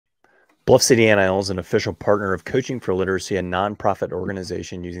Bluff City NIL is an official partner of Coaching for Literacy, a nonprofit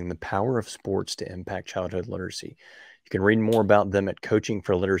organization using the power of sports to impact childhood literacy. You can read more about them at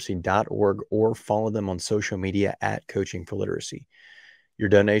coachingforliteracy.org or follow them on social media at Coaching for Literacy. Your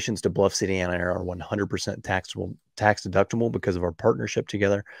donations to Bluff City NIL are 100% tax deductible because of our partnership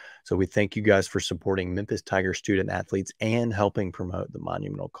together. So we thank you guys for supporting Memphis Tiger student athletes and helping promote the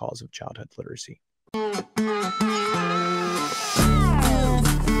monumental cause of childhood literacy.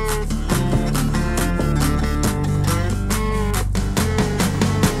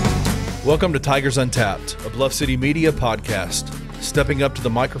 Welcome to Tigers Untapped, a Bluff City media podcast. Stepping up to the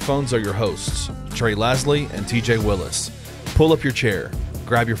microphones are your hosts, Trey Lasley and TJ Willis. Pull up your chair,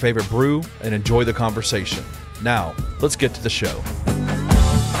 grab your favorite brew, and enjoy the conversation. Now, let's get to the show.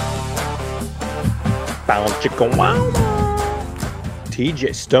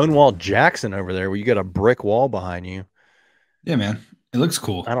 TJ, Stonewall Jackson over there, where you got a brick wall behind you. Yeah, man. It looks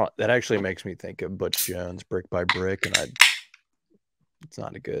cool. That actually makes me think of Butch Jones, brick by brick, and it's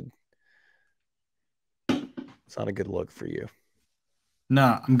not a good look for you.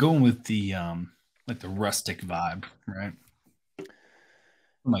 Nah, I'm going with the like the rustic vibe, right?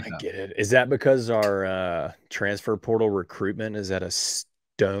 I get it. Is that because our transfer portal recruitment is at a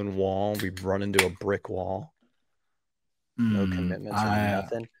stone wall? We've run into a brick wall. No commitments or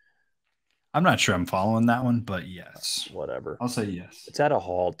nothing. I'm not sure I'm following that one, but yes. Whatever. I'll say yes. It's at a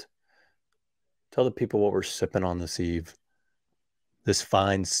halt. Tell the people what we're sipping on this eve. This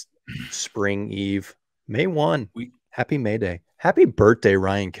fine spring eve. May 1. Happy May Day. Happy birthday,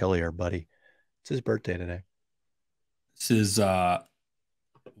 Ryan Kelly, our buddy. It's his birthday today. This is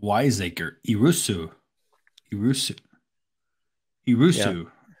Wiseacre. Irusu. Yeah.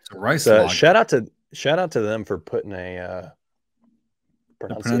 It's a rice log. Shout out to them for putting a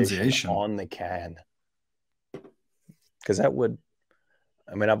pronunciation on the can. Because that would,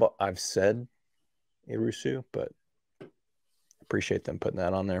 I mean, I've said Irusu, but appreciate them putting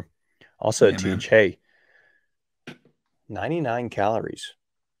that on there. Also, Teach, hey, 99 calories.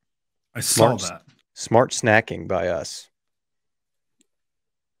 I saw that. Smart snacking by us.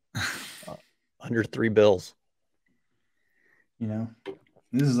 Under $3. You know,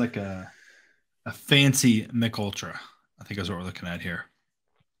 this is like a fancy Mick Ultra, I think is what we're looking at here.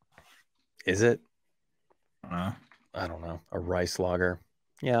 Is it? I don't know. A rice lager.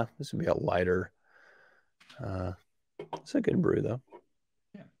 Yeah, this would be a lighter. It's a good brew, though.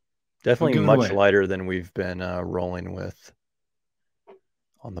 Yeah. Definitely much lighter than we've been rolling with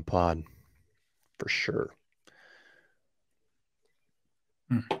on the pod, for sure.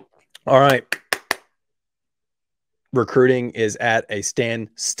 All right. Recruiting is at a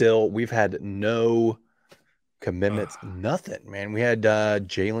standstill. We've had no commitments, nothing, man. We had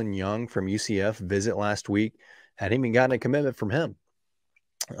Jalen Young from UCF visit last week. Hadn't even gotten a commitment from him.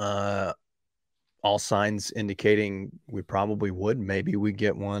 All signs indicating we probably would. Maybe we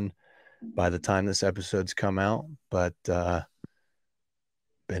get one by the time this episode's come out, but been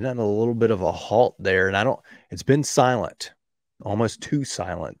at a little bit of a halt there, and it's been silent, almost too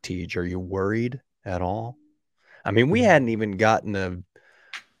silent. Tej, are you worried at all? I mean, we hadn't even gotten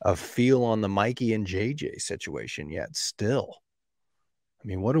a feel on the Mikey and JJ situation yet. Still, I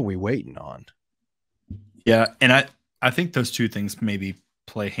mean, what are we waiting on? Yeah, and I think those two things maybe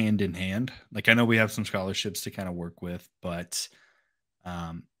play hand in hand. Like, I know we have some scholarships to kind of work with, but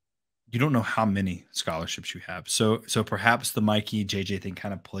you don't know how many scholarships you have. So perhaps the Mikey JJ thing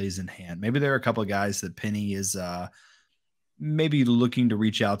kind of plays in hand. Maybe there are a couple of guys that Penny is maybe looking to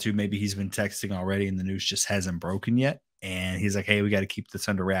reach out to. Maybe he's been texting already and the news just hasn't broken yet. And he's like, hey, we got to keep this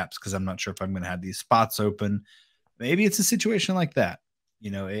under wraps because I'm not sure if I'm going to have these spots open. Maybe it's a situation like that.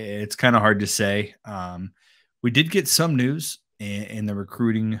 You know, it's kind of hard to say. We did get some news in the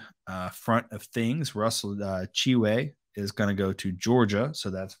recruiting front of things. Russell Chiwe is going to go to Georgia.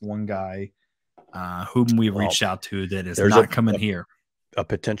 So that's one guy whom we've reached out to that is not coming here. A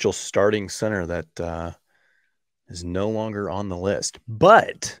potential starting center that is no longer on the list.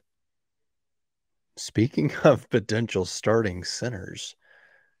 But speaking of potential starting centers,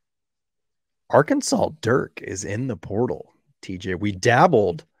 Arkansas Dirk is in the portal, TJ. We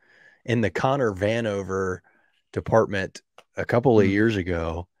dabbled in the Connor Vanover department a couple of years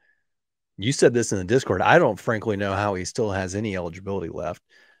ago. You said this in the Discord. I don't frankly know how he still has any eligibility left,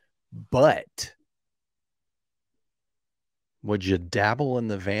 but would you dabble in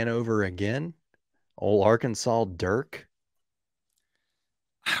the Vanover again? Old Arkansas Dirk?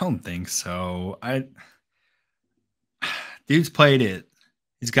 I don't think so. Dude's played it.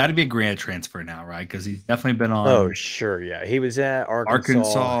 He's got to be a grad transfer now, right? Because he's definitely been on. Oh, sure. Yeah. He was at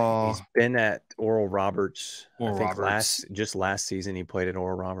Arkansas. He's been at Oral Roberts. Last season he played at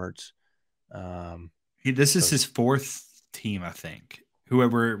Oral Roberts. This is his fourth team, I think.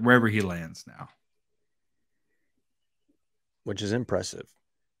 Wherever he lands now, which is impressive.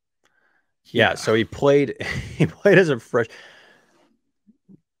 Yeah, so he played as a fresh.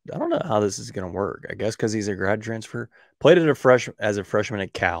 I don't know how this is going to work. I guess because he's a grad transfer. Played as a freshman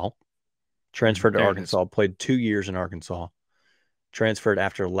at Cal. Transferred to Arkansas. Played 2 years in Arkansas. Transferred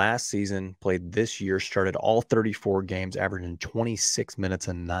after last season. Played this year. Started all 34 games, averaging 26 minutes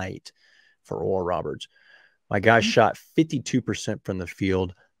a night for Oral Roberts. My guy shot 52% from the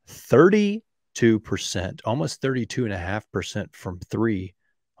field, 32%, almost 32.5% from three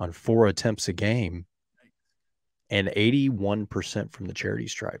on 4 attempts a game, and 81% from the charity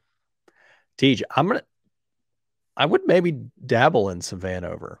stripe. Tej, I would maybe dabble in some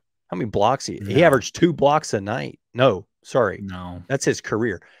Vanover. How many blocks he averaged 2 blocks a night. No, that's his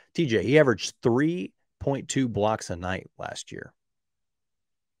career. TJ, he averaged 3.2 blocks a night last year.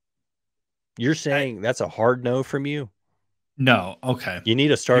 You're saying that's a hard no from you? No. Okay. You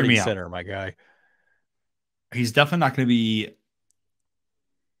need a starting center, my guy. He's definitely not going to be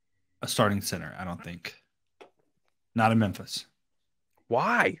a starting center, I don't think. Not in Memphis.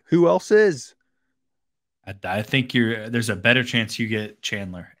 Why? Who else is? I think there's a better chance you get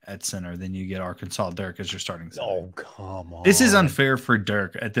Chandler at center than you get Arkansas Dirk as your starting center. Oh, come on. This is unfair for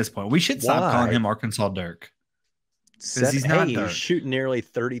Dirk at this point. We should stop calling him Arkansas Dirk. He's not Dirk. He's shooting nearly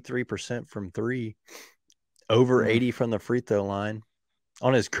 33% from three, over 80 from the free throw line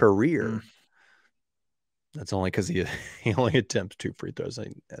on his career. That's only because he only attempts 2 free throws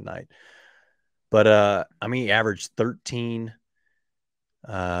a night. But he averaged 13,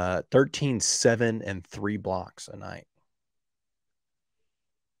 7, and 3 blocks a night.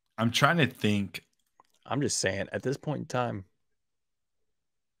 I'm trying to think. I'm just saying, at this point in time,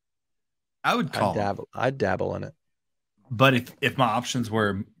 I would call him. I'd dabble in it. But if my options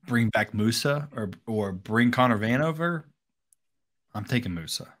were bring back Musa or bring Connor Vanover, I'm taking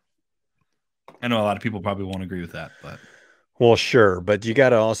Musa. I know a lot of people probably won't agree with that, but well, sure, but you got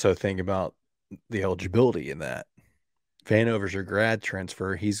to also think about the eligibility in that. Vanover's a grad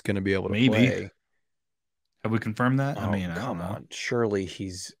transfer; he's going to be able to play. Have we confirmed that? Oh, come on! Surely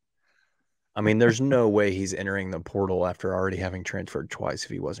he's. There's no way he's entering the portal after already having transferred twice if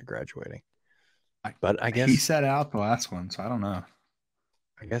he wasn't graduating. But I guess he sat out the last one, so I don't know.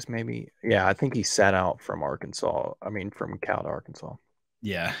 I guess maybe, yeah. I think he sat out from Arkansas. From Cal to Arkansas.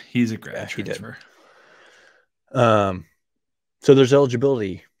 Yeah, he's a grad transfer. So there's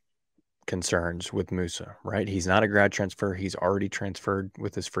eligibility concerns with Musa, right? He's not a grad transfer. He's already transferred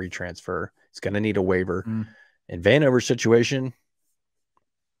with his free transfer. He's going to need a waiver. In Vanover's situation,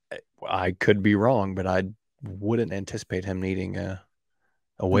 I could be wrong, but I wouldn't anticipate him needing a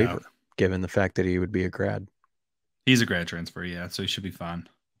waiver, given the fact that he would be a grad. He's a grad transfer, yeah, so he should be fine.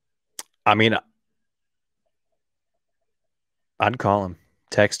 I'd call him,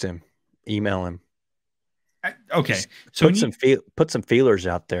 text him, email him. Okay, so put some feelers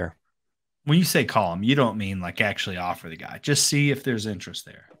out there. When you say call him, you don't mean like actually offer the guy. Just see if there's interest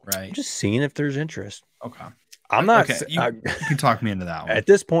there, right? I'm just seeing if there's interest. Okay. I'm not. Okay, you can talk me into that one. At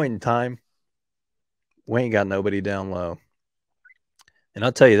this point in time, we ain't got nobody down low. And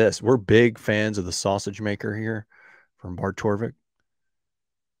I'll tell you this: we're big fans of the sausage maker here from Bart Torvik.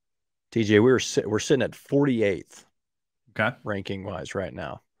 TJ, we're sitting at 48th, ranking wise right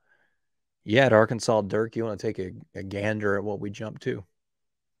now. Yeah, at Arkansas Dirk, you want to take a gander at what we jumped to?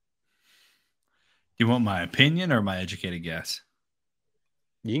 You want my opinion or my educated guess?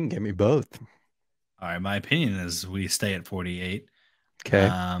 You can give me both. All right, my opinion is we stay at 48. Okay.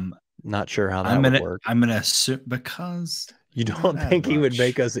 Not sure how that would work. I'm gonna assume because you don't think he would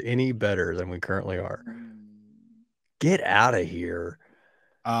make us any better than we currently are. Get out of here.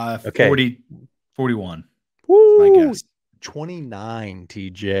 Okay. 41. Woo! My guess. 29,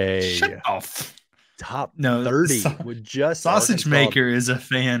 TJ. Shut off. Top 30 with just Sausage Maker is a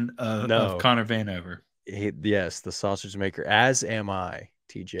fan of Connor Vanover. Yes, the Sausage Maker, as am I,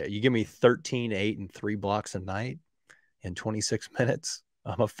 TJ. You give me 13, 8, and 3 blocks a night in 26 minutes.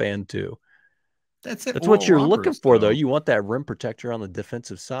 I'm a fan too. That's what you're looking for, though. You want that rim protector on the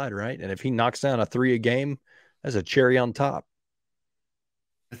defensive side, right? And if he knocks down a 3 a game, that's a cherry on top.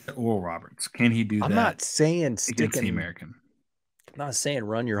 Oral Roberts, can he do that? I'm not saying stick the American. I'm not saying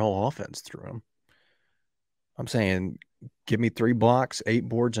run your whole offense through him. I'm saying give me 3 blocks, 8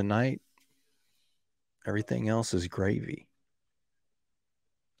 boards a night. Everything else is gravy.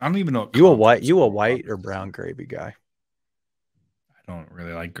 I don't even know. You a white or brown gravy guy? I don't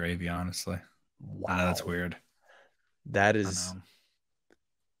really like gravy, honestly. Wow, I know that's weird. That is.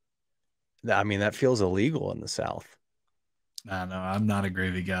 That feels illegal in the South. I know. I'm not a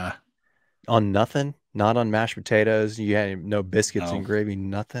gravy guy. On nothing? Not on mashed potatoes? You had no biscuits No. and gravy?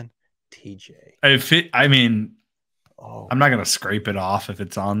 Nothing? TJ. I mean, Oh, I'm not going to scrape it off if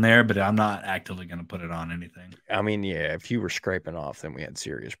it's on there, but I'm not actively going to put it on anything. I mean, yeah, if you were scraping off, then we had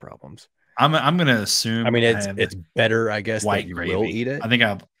serious problems. I'm going to assume I mean, I have it's better, I guess, that white you gravy. will eat it. I think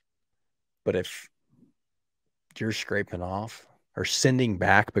I've. But if you're scraping off or sending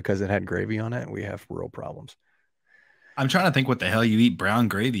back because it had gravy on it, we have real problems. I'm trying to think what the hell you eat brown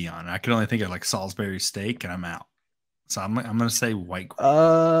gravy on. I could only think of like Salisbury steak, and I'm out. So I'm going to say white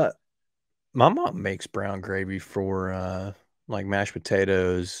gravy. My mom makes brown gravy for like mashed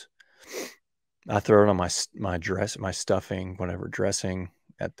potatoes. I throw it on my stuffing, whatever dressing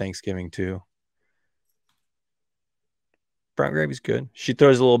at Thanksgiving too. Brown gravy's good. She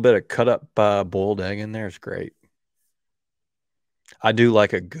throws a little bit of cut up boiled egg in there. It's great. I do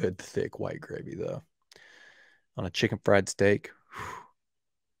like a good thick white gravy though. On a chicken fried steak.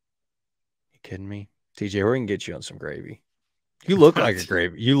 You kidding me? TJ, we can get you on some gravy. You look like a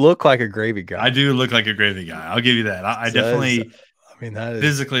gravy. You look like a gravy guy. I do look like a gravy guy. I'll give you that. I definitely that is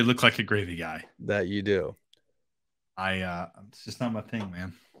physically look like a gravy guy. That you do. It's just not my thing,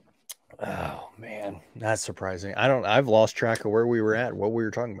 man. Oh man, that's surprising. I've lost track of where we were at, what we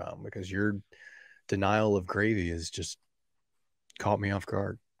were talking about, because your denial of gravy has just caught me off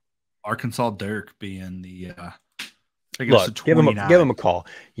guard. Arkansas Dirk being the look, give him a call.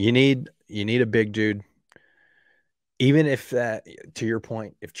 You need a big dude. Even if that, to your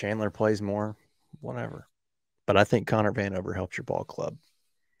point, if Chandler plays more, whatever. But I think Connor Vanover helps your ball club.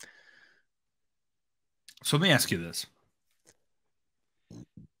 So let me ask you this.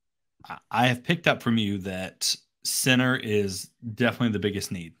 I have picked up from you that center is definitely the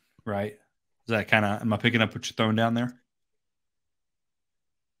biggest need, right? Is that kind of, am I picking up what you're throwing down there?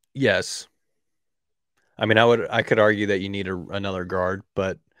 Yes. I mean, I could argue that you need another guard,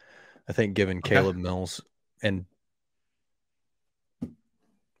 but I think given Caleb Mills and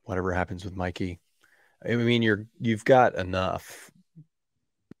whatever happens with Mikey, I mean, you've got enough.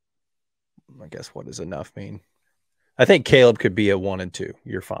 I guess what does enough mean? I think Caleb could be a 1 and 2.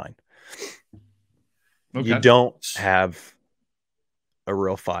 You're fine. Okay. You don't have a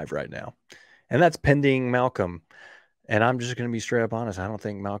real 5 right now. And that's pending Malcolm. And I'm just going to be straight up honest. I don't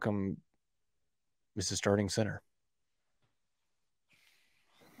think Malcolm is the starting center.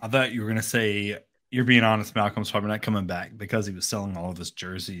 I thought you were going to say, you're being honest, Malcolm's probably not coming back because he was selling all of his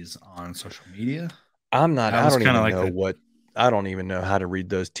jerseys on social media. I'm not. I don't even know how to read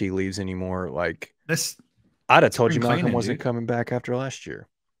those tea leaves anymore. Like this, I'd have told you Malcolm wasn't coming back after last year.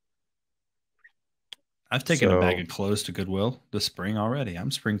 I've taken a bag of clothes to Goodwill this spring already.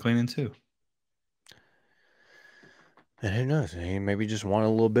 I'm spring cleaning too. And who knows? He maybe just wanted a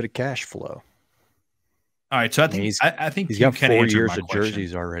little bit of cash flow. All right, so I think he's got 4 years of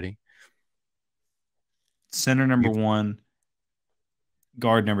jerseys already. Center number 1,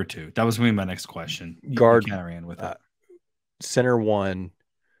 guard number 2. That was going to be my next question. Guard kind of ran with it. Center 1,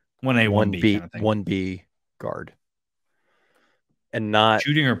 1A, 1B, kind of thing. 1B guard, and not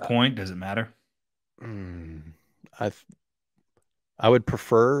shooting or point. Does it matter? I would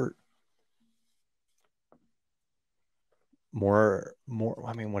prefer more.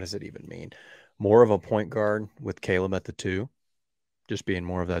 I mean, what does it even mean? More of a point guard with Caleb at the 2, just being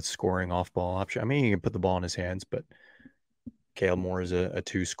more of that scoring off ball option. I mean, you can put the ball in his hands, but Caleb more is a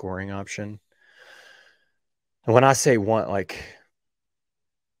 2 scoring option. And when I say one, like,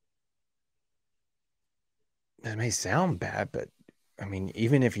 it may sound bad, but I mean,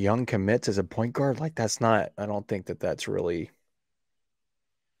 even if Young commits as a point guard, like I don't think that's really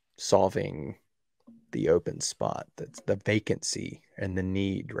solving the open spot. That's the vacancy and the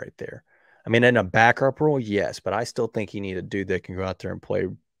need right there. I mean, in a backup role, yes, but I still think you need a dude that can go out there and play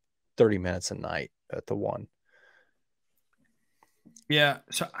 30 minutes a night at the 1. Yeah.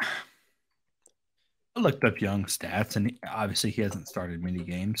 So I looked up Young's stats, and obviously he hasn't started many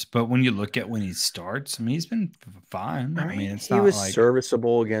games. But when you look at when he starts, I mean, he's been fine. I mean, he was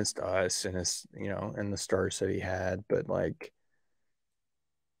serviceable against us in his, in the starts that he had. But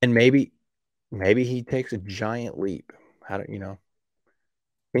and maybe he takes a giant leap. How do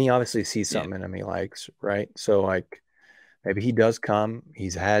And he obviously sees something in him he likes, right? So maybe he does come.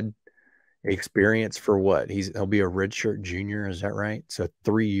 He's had experience for what? He'll be a redshirt junior, is that right? So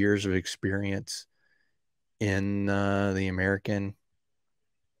 3 years of experience in the American.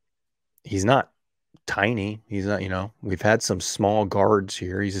 He's not tiny. He's not, we've had some small guards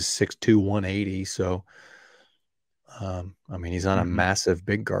here. He's a 6'2", 180. So, I mean, he's not a massive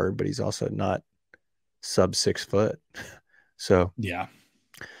big guard, but he's also not sub 6 foot. So, yeah.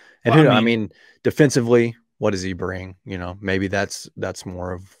 And I mean, defensively, what does he bring? Maybe that's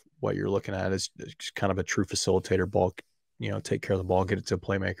more of what you're looking at is kind of a true facilitator ball, take care of the ball, get it to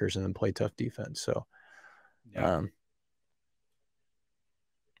playmakers, and then play tough defense. So, Yeah.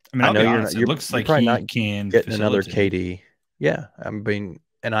 I know honest, it looks like probably he not can getting another facilitate. KD. Yeah,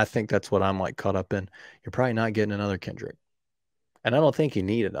 and I think that's what I'm like caught up in. You're probably not getting another Kendrick, and I don't think you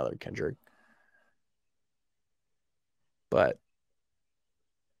need another Kendrick. But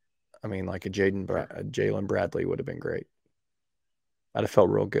I mean, like a Jalen Bradley would have been great. I'd have felt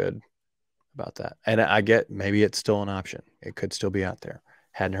real good about that. And I get maybe it's still an option. It could still be out there.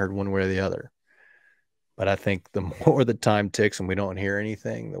 Hadn't heard one way or the other. But I think the more the time ticks and we don't hear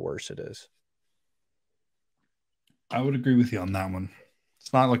anything, the worse it is. I would agree with you on that one.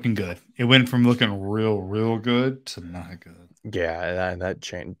 It's not looking good. It went from looking real good to not good. Yeah, that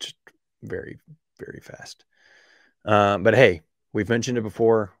changed very, very fast. But hey, we've mentioned it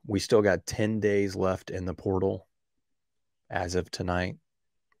before. We still got 10 days left in the portal as of tonight.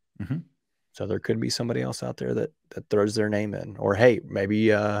 Mm-hmm. So there could be somebody else out there that throws their name in. Or, hey,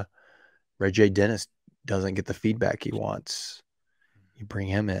 maybe Ray J. Dennis doesn't get the feedback he wants. You bring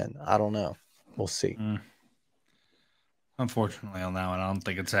him in. I don't know. We'll see. Unfortunately, on that one, I don't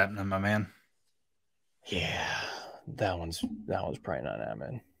think it's happening, my man. Yeah, that one's probably not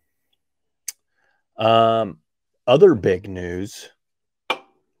happening. Other big news,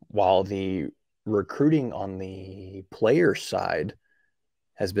 while the recruiting on the player side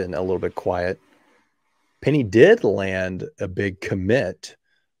has been a little bit quiet, Penny did land a big commit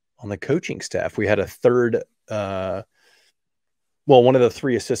on the coaching staff. We had a third, one of the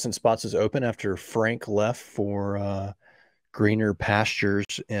 3 assistant spots is open after Frank left for greener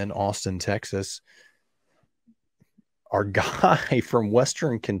pastures in Austin, Texas. Our guy from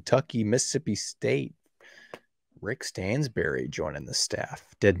Western Kentucky, Mississippi State, Rick Stansberry, joining the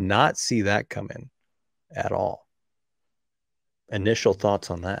staff. Did not see that coming at all. Initial thoughts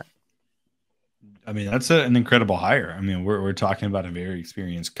on that? I mean, that's an incredible hire. I mean, we're talking about a very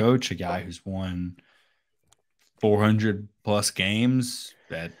experienced coach, a guy who's won 400 plus games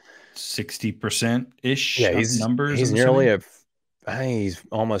at 60% ish. Yeah, numbers. He's he's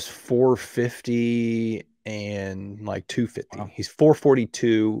almost 450 and like 250. Wow. He's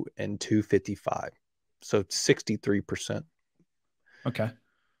 442 and 255. So 63%. Okay. I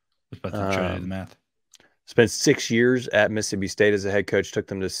was about to try to do the math. Spent 6 years at Mississippi State as a head coach, took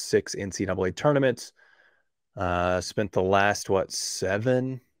them to 6 NCAA tournaments. Spent the last,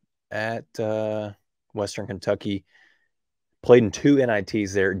 7 at Western Kentucky. Played in 2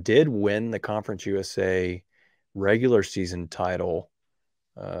 NITs there. Did win the Conference USA regular season title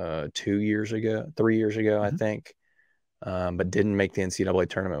 3 years ago, I think. But didn't make the NCAA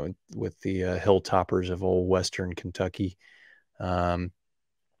tournament with the Hilltoppers of old Western Kentucky.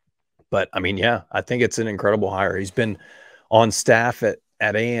 But I mean, yeah, I think it's an incredible hire. He's been on staff at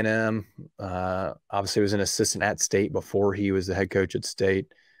A&M. Obviously was an assistant at State before he was the head coach at State.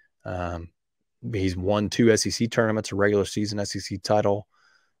 He's won 2 SEC tournaments, a regular season SEC title,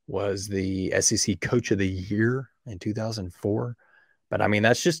 was the SEC Coach of the Year in 2004. But I mean,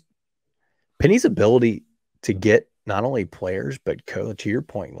 that's just Penny's ability to get not only players, but to your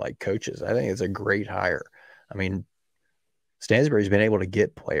point, like coaches. I think it's a great hire. I mean, Stansberry's been able to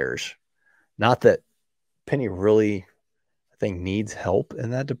get players. Not that Penny really, I think, needs help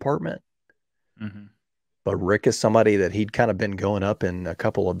in that department. Mm-hmm. But Rick is somebody that he'd kind of been going up in a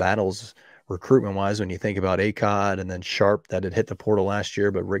couple of battles recruitment-wise when you think about ACOD and then Sharp that had hit the portal last year,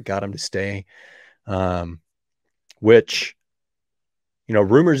 but Rick got him to stay. Which,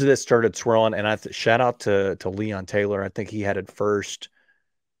 rumors of this started swirling, and shout out to Leon Taylor. I think he had it first.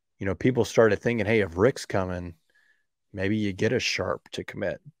 People started thinking, hey, if Rick's coming, maybe you get a Sharp to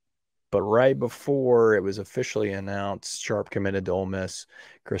commit. But right before it was officially announced, Sharp committed to Ole Miss,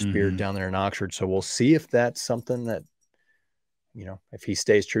 Chris Beard down there in Oxford. So we'll see if that's something that, if he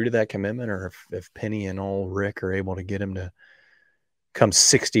stays true to that commitment, or if Penny and old Rick are able to get him to come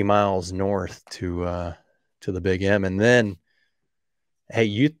 60 miles north to the Big M. And then, hey,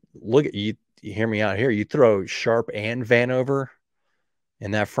 you hear me out here. You throw Sharp and Vanover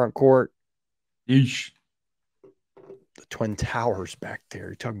in that front court. Eesh. The Twin Towers back there.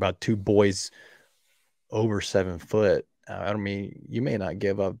 You talk about 2 boys over 7 foot. I mean, you may not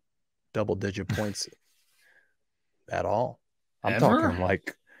give up double-digit points at all. I'm talking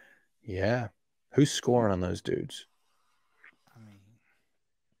like, yeah. Who's scoring on those dudes? I mean,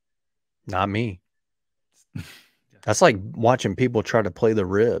 not me. That's like watching people try to play the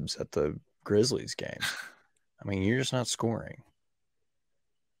ribs at the Grizzlies game. I mean, you're just not scoring.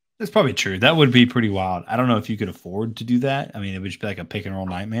 That's probably true. That would be pretty wild. I don't know if you could afford to do that. I mean, it would just be like a pick and roll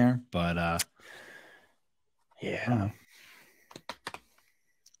nightmare, but yeah.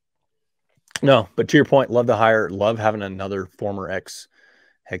 No, but to your point, love the hire. Love having another former ex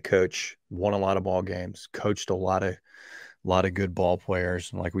head coach. Won a lot of ball games. Coached a lot of good ball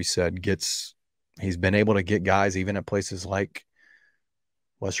players. And like we said, he's been able to get guys even at places like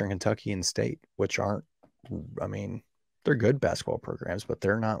Western Kentucky and State, which aren't. I mean, they're good basketball programs, but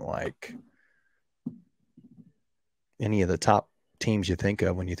they're not like any of the top teams you think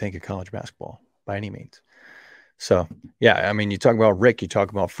of when you think of college basketball by any means. So, yeah, I mean, you talk about Rick, you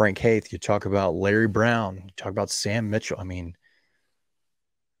talk about Frank Haith, you talk about Larry Brown, you talk about Sam Mitchell. I mean,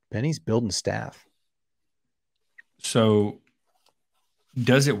 Penny's building staff. So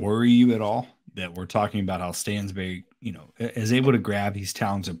does it worry you at all that we're talking about how Stansbury, is able to grab these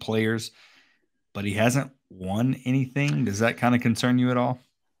talented players, but he hasn't won anything? Does that kind of concern you at all?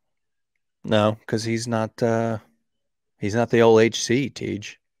 No, because he's not the old HC,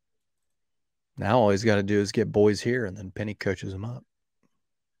 Tej. Now all he's got to do is get boys here, and then Penny coaches them up.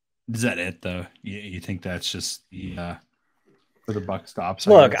 Is that it, though? You think that's just where the buck stops?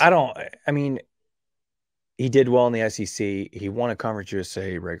 Look, I mean, he did well in the SEC. He won a Conference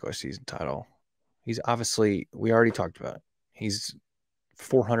USA regular season title. He's obviously, we already talked about it. He's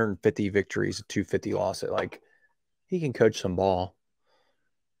 450 victories, 250 losses. Like, he can coach some ball.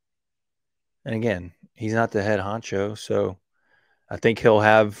 And again, he's not the head honcho, so I think he'll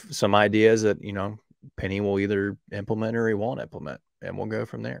have some ideas that, Penny will either implement or he won't implement, and we'll go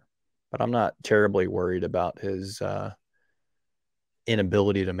from there. But I'm not terribly worried about his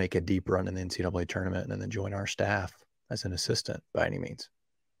inability to make a deep run in the NCAA tournament and then join our staff as an assistant by any means.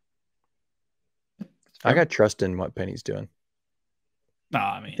 I got trust in what Penny's doing. No,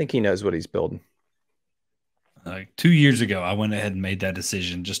 I think he knows what he's building. Like 2 years ago, I went ahead and made that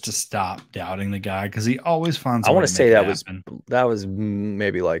decision just to stop doubting the guy because he always finds. I want to say that was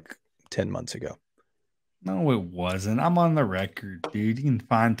maybe like 10 months ago. No, it wasn't. I'm on the record, dude. You can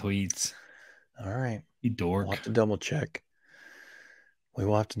find tweets. All right, you dork. We'll have to double check. We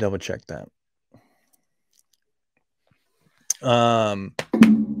will have to double check that.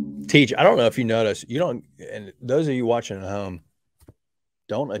 Teach, I don't know if you notice, and those of you watching at home,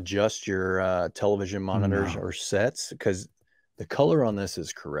 don't adjust your television monitors or sets because the color on this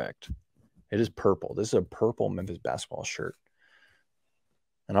is correct. It is purple. This is a purple Memphis basketball shirt.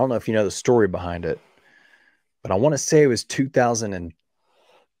 And I don't know if you know the story behind it, but I want to say it was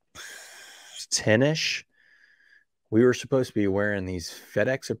 2010-ish. We were supposed to be wearing these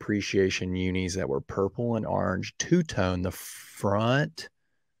FedEx Appreciation unis that were purple and orange, two-tone. The front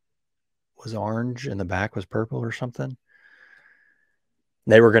was orange and the back was purple or something.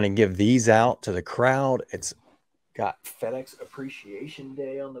 They were going to give these out to the crowd. It's got FedEx Appreciation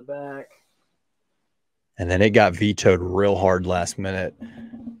Day on the back. And then it got vetoed real hard last minute.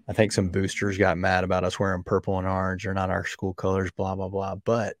 I think some boosters got mad about us wearing purple and orange. They're not our school colors, blah, blah, blah.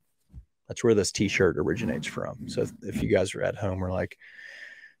 But that's where this T-shirt originates from. So if you guys are at home or like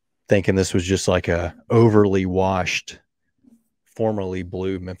thinking this was just like a overly washed, formerly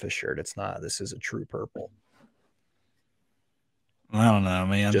blue Memphis shirt, it's not. This is a true purple. I don't know,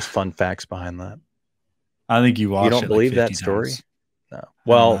 man. Just fun facts behind that. I think you watched it. You don't believe like that story? times. No.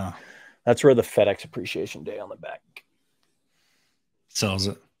 Well, that's where the FedEx Appreciation Day on the back sells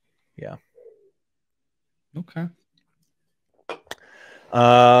it. Yeah. Okay.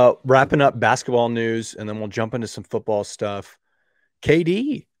 Wrapping up basketball news, and then we'll jump into some football stuff.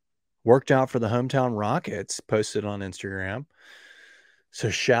 KD worked out for the hometown Rockets, posted on Instagram. So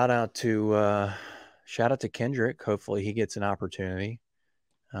shout out to Kendrick. Hopefully he gets an opportunity.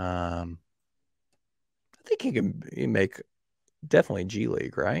 I think he can make definitely G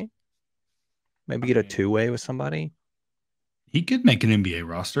League, right? Maybe get a two-way with somebody. He could make an NBA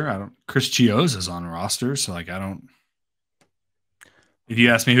roster. Chris Chiozza's on a roster, so I don't. If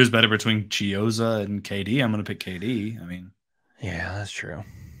you ask me who's better between Chiozza and KD, I'm going to pick KD. Yeah, that's true.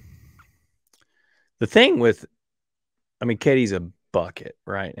 The thing with, KD's a bucket,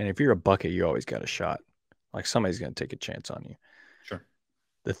 right? And if you're a bucket, you always got a shot. Like somebody's going to take a chance on you. Sure.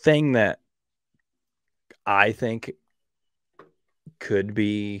 The thing that I think could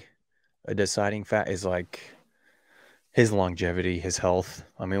be a deciding factor is like his longevity, his health.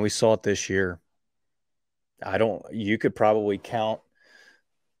 We saw it this year. You could probably count.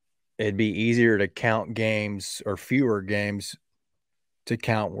 It'd be easier to count games or fewer games to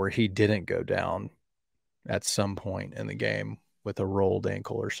count where he didn't go down at some point in the game with a rolled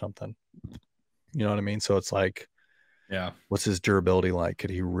ankle or something. You know what I mean? So it's like, yeah, what's his durability like?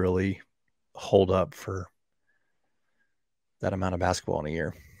 Could he really hold up for that amount of basketball in a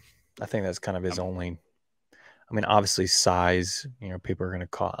year? I think that's kind of his only. Obviously size, people are going to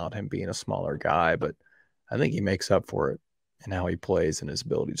call out him being a smaller guy, but I think he makes up for it and how he plays and his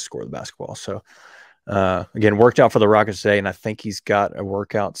ability to score the basketball. So, again, worked out for the Rockets today, and I think he's got a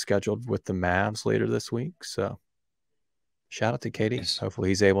workout scheduled with the Mavs later this week. So, shout out to Katie. Yes. Hopefully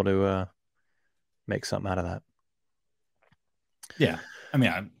he's able to make something out of that. Yeah. I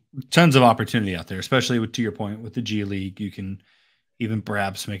mean, tons of opportunity out there, especially with, to your point, with the G League. You can even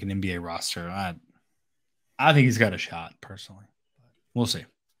perhaps make an NBA roster. I think he's got a shot, personally. We'll see.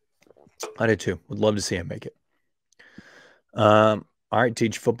 I do too. Would love to see him make it. All right,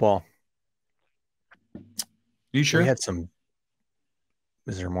 Teach football. You sure? We had some.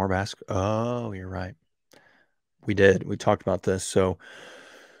 Is there more basketball? Oh, you're right. We did. We talked about this. So,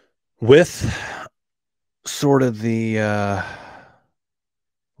 with sort of the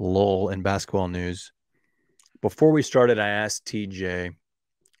lull in basketball news, before we started, I asked TJ a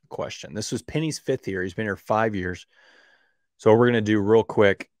question. This was Penny's 5th year. He's been here 5 years. So, we're going to do real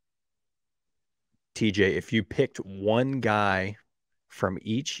quick. TJ, if you picked one guy from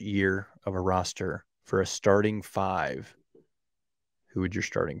each year of a roster for a starting 5, who would your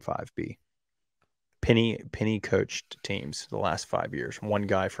starting 5 be? Penny coached teams the last 5 years. One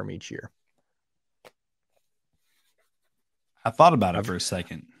guy from each year. I thought about it for a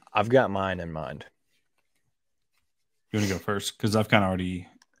second. I've got mine in mind. You want to go first? Because I've kind of already.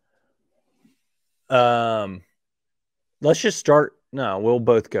 Let's just start. No, we'll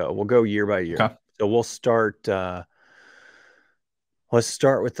both go. We'll go year by year. Okay. So we'll start. Let's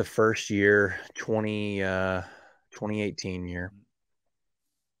start with the first year, 2018 year.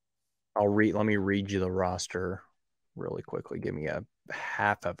 Let me read you the roster really quickly. Give me a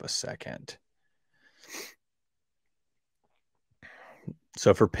half of a second.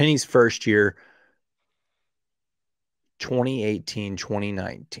 So for Penny's first year,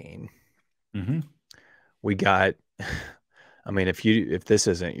 2018-2019, we got, I mean, if this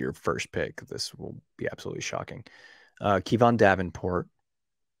isn't your first pick, this will be absolutely shocking. Kevon Davenport,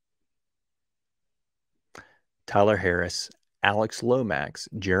 Tyler Harris, Alex Lomax,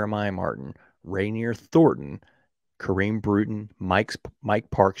 Jeremiah Martin, Rainier Thornton, Kareem Bruton, Mike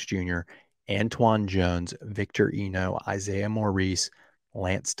Parks Jr., Antoine Jones, Victor Eno, Isaiah Maurice,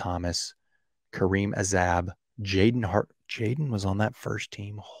 Lance Thomas, Kareem Azab, Jaden Hart. Jaden was on that first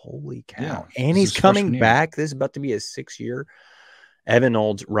team. Holy cow. Yeah, and he's coming back. This is about to be his 6th year. Evan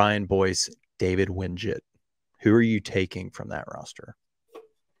Olds, Ryan Boyce, David Winget. Who are you taking from that roster? I'm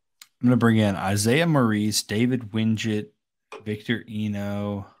going to bring in Isaiah Maurice, David Winget, Victor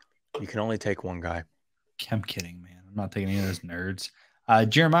Eno. You can only take one guy. I'm kidding, man. I'm not taking any of those nerds.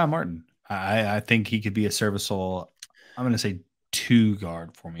 Jeremiah Martin. I think he could be a serviceable, I'm going to say 2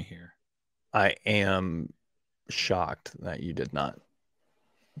 guard for me here. I am shocked that you did not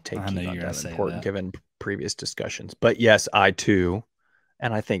take Kevon Davenport given previous discussions. But yes, I too,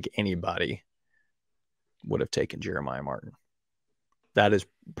 and I think anybody would have taken Jeremiah Martin. That is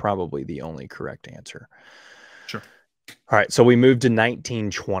probably the only correct answer. Sure. All right, so we moved to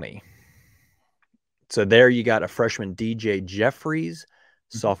 1920. So there you got a freshman DJ Jeffries,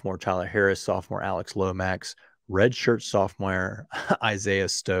 sophomore Tyler Harris, sophomore Alex Lomax, redshirt sophomore Isaiah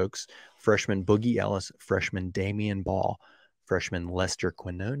Stokes, freshman Boogie Ellis, freshman Damian Ball, freshman Lester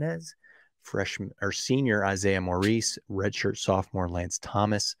Quinones, senior Isaiah Maurice, redshirt sophomore Lance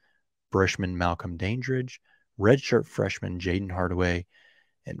Thomas, freshman Malcolm Dandridge, redshirt freshman Jaden Hardaway,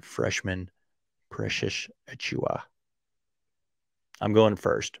 and freshman Precious Achua. I'm going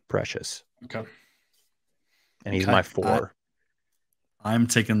first, Precious. Okay. And he's my 4. I'm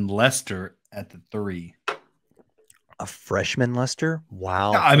taking Lester at the 3. A freshman Lester?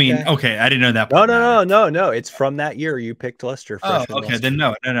 Wow. I mean, okay, I didn't know that. No. It's from that year you picked Lester. Oh, okay. Lester. Then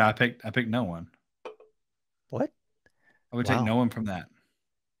no. I picked no one. What? I would take no one from that.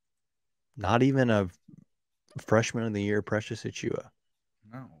 Not even a freshman of the year, Precious Achua.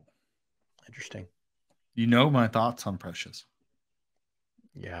 No. Interesting. You know my thoughts on Precious.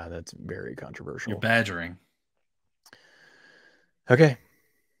 Yeah, that's very controversial. You're badgering. Okay.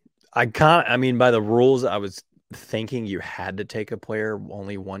 I mean, by the rules, I was thinking you had to take a player,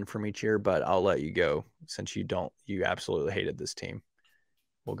 only one from each year, but I'll let you go since you absolutely hated this team.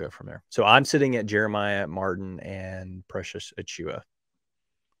 We'll go from there. So I'm sitting at Jeremiah Martin and Precious Achua.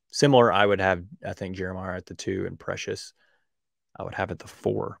 Similar, I would have, I think, Jeremiah at the 2 and Precious I would have at the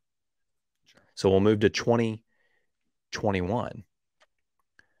 4. Sure. So we'll move to 2021.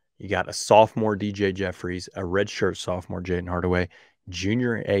 You got a sophomore DJ Jeffries, a redshirt sophomore Jaden Hardaway,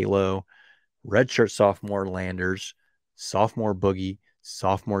 junior Alo, redshirt sophomore Landers, sophomore Boogie,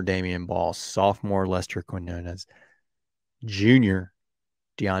 sophomore Damian Ball, sophomore Lester Quinones, junior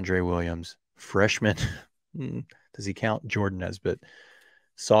DeAndre Williams, freshman, does he count? Jordan Nesbitt,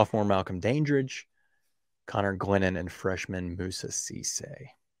 sophomore Malcolm Dandridge, Connor Glennon, and freshman Musa Cisse.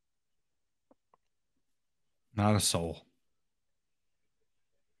 Not a soul.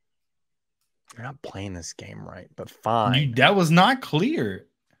 You're not playing this game right, but fine. That was not clear.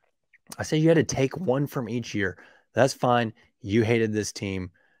 I said you had to take one from each year. That's fine. You hated this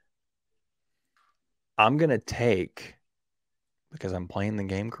team. I'm going to take, because I'm playing the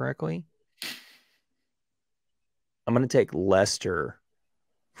game correctly, I'm going to take Lester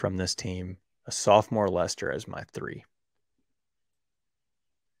from this team, a sophomore Lester, as my 3.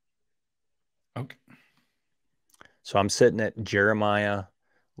 Okay. So I'm sitting at Jeremiah,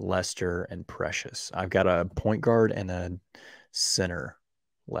 Lester, and Precious. I've got a point guard and a center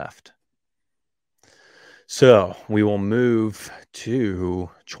left. So we will move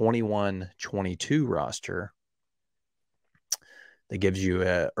to 21-22 roster. That gives you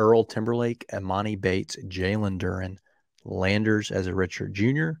Earl Timberlake, Amani Bates, Jalen Duran, Landers as a redshirt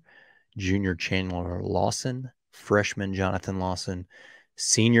junior Chandler Lawson, freshman Jonathan Lawson,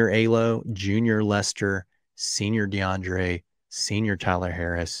 senior Alo, junior Lester, senior DeAndre, senior Tyler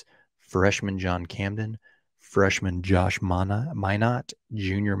Harris, freshman John Camden, freshman Josh Minot,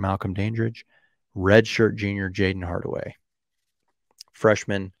 junior Malcolm Dandridge, redshirt junior Jaden Hardaway,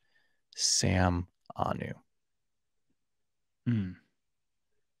 freshman Sam Anu. I'm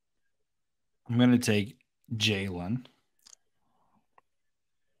going to take Jalen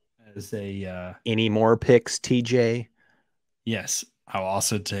as a any more picks, TJ? Yes. I'll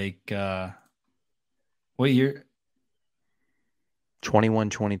also take what year?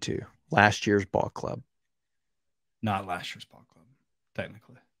 21-22. Last year's ball club. Not last year's ball club,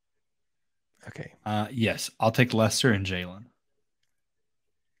 technically. Okay. Yes. I'll take Lester and Jalen.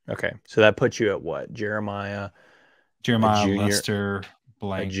 Okay. So that puts you at what? Jeremiah, junior, Lester,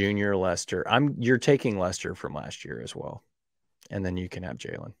 blank. a junior Lester. You're taking Lester from last year as well. And then you can have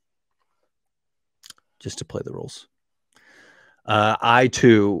Jalen. Just to play the rules. I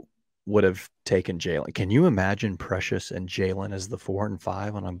too would have taken Jalen. Can you imagine Precious and Jalen as the 4 and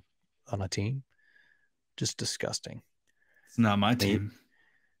 5 on a team? Just disgusting. It's not my team.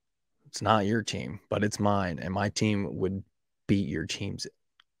 It's not your team, but it's mine. And my team would beat your team's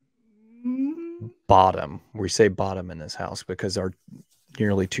bottom. We say bottom in this house because our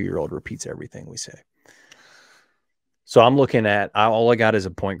nearly 2-year-old repeats everything we say. So I'm looking at, all I got is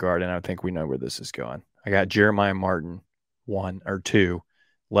a point guard, and I think we know where this is going. I got Jeremiah Martin, 1 or 2,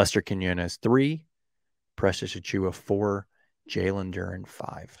 Lester Quinones, 3, Precious Achua, 4, Jalen Duran,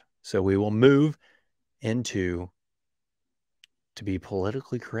 5. So we will move into, to be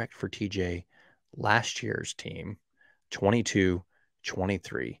politically correct for TJ, last year's team, 22-23.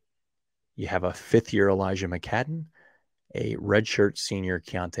 You have a 5th-year Elijah McCadden, a redshirt senior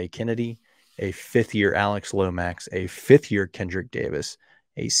Keontae Kennedy, a 5th-year Alex Lomax, a 5th-year Kendrick Davis,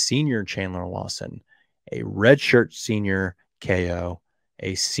 a senior Chandler Lawson, a redshirt senior KO,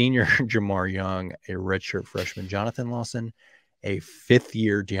 a senior Jamar Young, a redshirt freshman Jonathan Lawson, a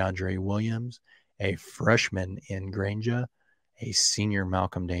 5th-year DeAndre Williams, a freshman in Granger, a senior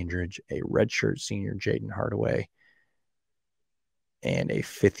Malcolm Dandridge, a redshirt senior Jaden Hardaway, and a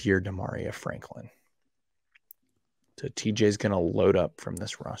 5th-year Demaria Franklin. So TJ's going to load up from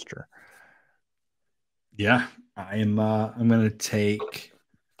this roster. Yeah, I'm going to take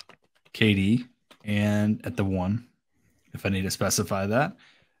KD and at the 1, if I need to specify that,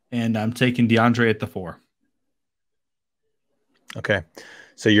 and I'm taking DeAndre at the 4. Okay,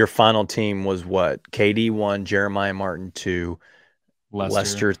 so your final team was what? KD 1, Jeremiah Martin 2,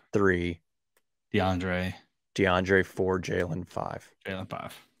 Lester 3, DeAndre 4, Jalen 5. Jalen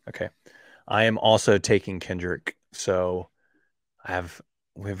 5. Okay, I am also taking Kendrick, so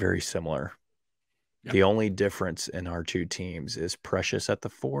we're very similar. Yep. The only difference in our two teams is Precious at the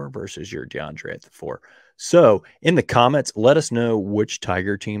 4 versus your DeAndre at the 4. So in the comments, let us know which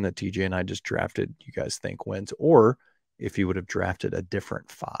Tiger team that TJ and I just drafted you guys think wins, or if you would have drafted a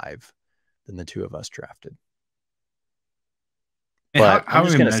different 5 than the 2 of us drafted. And but how I'm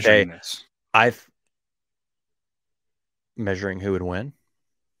just going to say, this? Measuring who would win.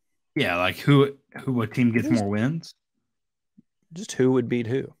 Yeah, like what team gets more wins? Just who would beat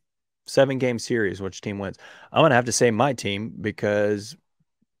who. 7-game series, which team wins? I'm going to have to say my team because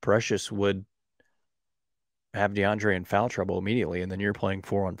Precious would have DeAndre in foul trouble immediately, and then you're playing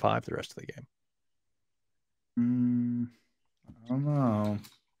 4-on-5 the rest of the game. I don't know.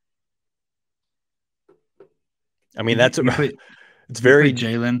 I mean, it's very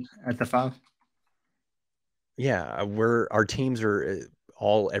Jalen at the 5. Yeah, our teams are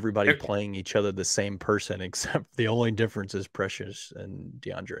everybody playing each other the same person, except the only difference is Precious and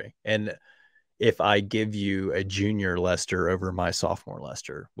DeAndre. And if I give you a junior Lester over my sophomore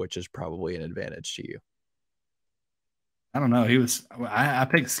Lester, which is probably an advantage to you. I don't know. I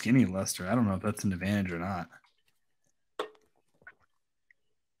picked skinny Lester. I don't know if that's an advantage or not.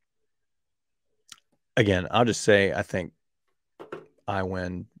 Again, I'll just say I think I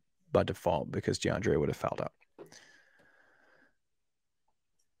win by default because DeAndre would have fouled out.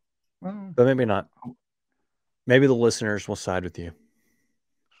 Well, but maybe not. Maybe the listeners will side with you.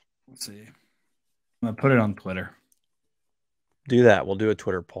 Let's see. I'm going to put it on Twitter. Do that. We'll do a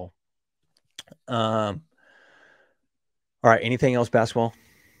Twitter poll. All right. Anything else basketball?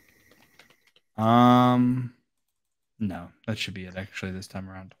 No, that should be it actually this time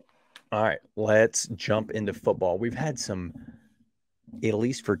around. All right. Let's jump into football. We've had some, at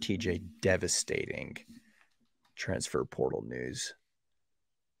least for TJ, devastating transfer portal news.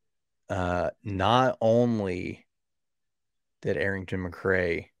 Not only did Arrington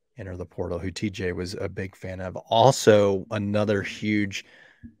McCray enter the portal, who TJ was a big fan of, also another huge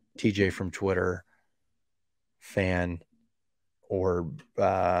TJ from Twitter fan, or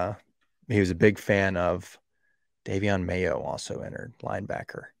he was a big fan of Davion Mayo, also entered,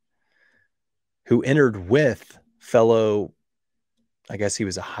 linebacker, who entered with fellow, I guess he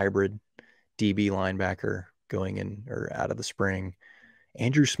was a hybrid DB linebacker going in or out of the spring.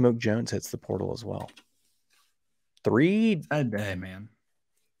 Andrew Smoke Jones hits the portal as well. Sad day, man.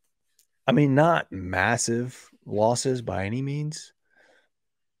 I mean, not massive losses by any means,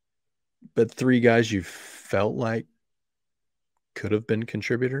 but 3 guys you felt like could have been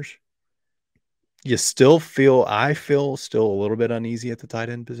contributors. You still feel, I feel still a little bit uneasy at the tight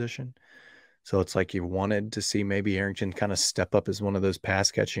end position. So it's like you wanted to see maybe Arrington kind of step up as one of those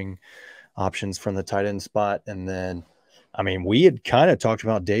pass catching options from the tight end spot. And then, I mean, we had kind of talked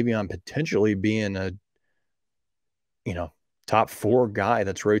about Davion potentially being a, top 4 guy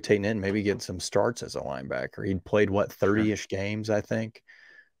that's rotating in, maybe get some starts as a linebacker. He'd played 30-ish games, I think,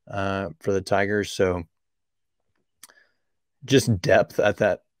 for the Tigers. So just depth at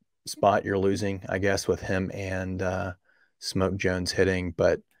that spot you're losing, I guess, with him and Smoke Jones hitting.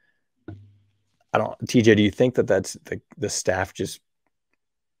 But I don't, TJ, do you think that that's the staff just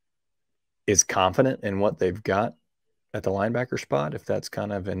is confident in what they've got at the linebacker spot, if that's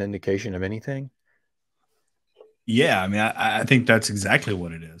kind of an indication of anything? Yeah, I mean, I think that's exactly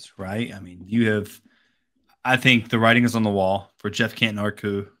what it is, right? I mean, I think the writing is on the wall for Jeff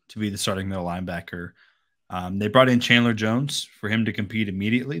Canton-Arku to be the starting middle linebacker. They brought in Chandler Jones for him to compete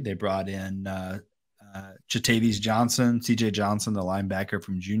immediately. They brought in Chatavius Johnson, CJ Johnson, the linebacker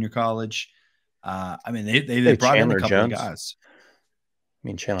from junior college. I mean, they brought in a couple of guys. I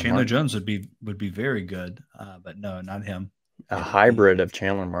mean, Chandler Jones would be very good, but no, not him. A hybrid of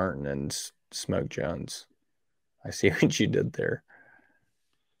Chandler Martin and Smoke Jones. I see what you did there.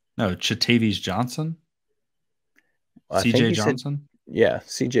 No, Chatavius Johnson? CJ Johnson? Yeah,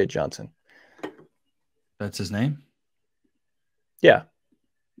 CJ Johnson. That's his name? Yeah.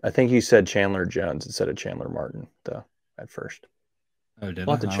 I think you said Chandler Jones instead of Chandler Martin, though, at first. Oh, did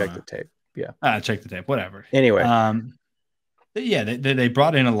I'll have to check the tape. Yeah. Check the tape. Whatever. Anyway. Yeah, they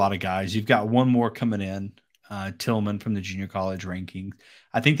brought in a lot of guys. You've got one more coming in, Tillman from the junior college rankings.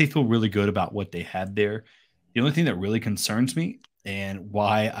 I think they feel really good about what they had there. The only thing that really concerns me and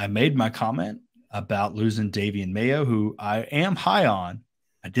why I made my comment about losing Davion Mayo, who I am high on.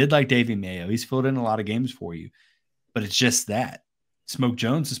 I did like Davion Mayo. He's filled in a lot of games for you, but it's just that Smoke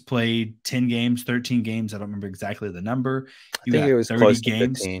Jones has played 10 games, 13 games. I don't remember exactly the number. I think it was 30 close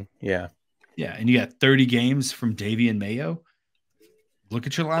games. To 15. Yeah. Yeah. And you got 30 games from Davion Mayo. Look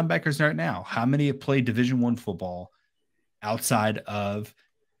at your linebackers right now. How many have played Division I football outside of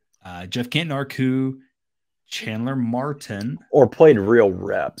Jeff Canton-Arku, Chandler Martin, or played real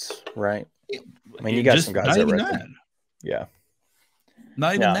reps, right? I mean, you got some guys that. Yeah.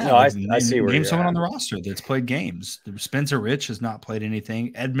 Not even that. No, I see where name someone on the roster that's played games. Spencer Rich has not played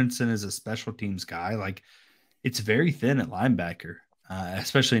anything. Edmondson is a special teams guy. Like, it's very thin at linebacker,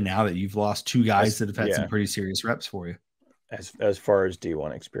 especially now that you've lost 2 guys that have had some pretty serious reps for you. As far as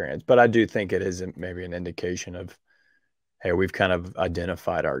D1 experience. But I do think it is maybe an indication of, hey, we've kind of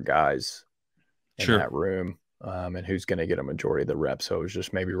identified our guys in that room, and who's going to get a majority of the reps. So it was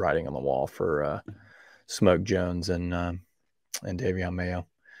just maybe writing on the wall for Smoke Jones and Davion Mayo.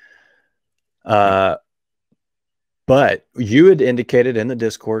 But you had indicated in the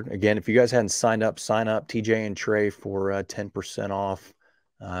Discord, again, if you guys hadn't signed up, sign up, TJ and Trey, for 10% off.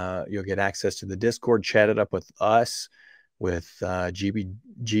 You'll get access to the Discord, chat it up with us, with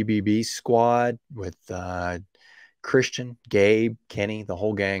GBB squad, with Christian, Gabe, Kenny, the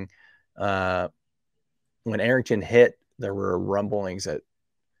whole gang. When Arrington hit, there were rumblings that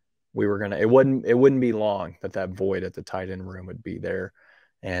we were gonna. It wouldn't be long that void at the tight end room would be there,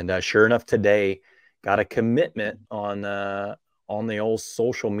 and sure enough, today got a commitment on the old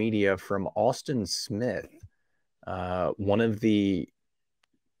social media from Austin Smith, one of the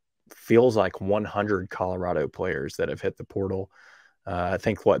feels like 100 Colorado players that have hit the portal. I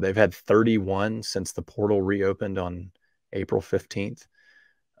think they've had 31 since the portal reopened on April 15th.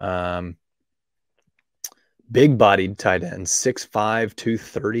 Big bodied tight end, 6'5",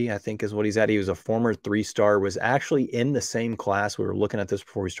 230, I think is what he's at. He was a former 3-star, was actually in the same class. We were looking at this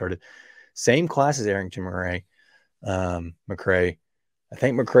before we started. Same class as Arrington McCray. I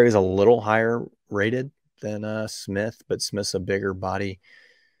think McCray is a little higher rated than Smith, but Smith's a bigger body.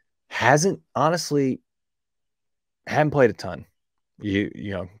 Hadn't played a ton. You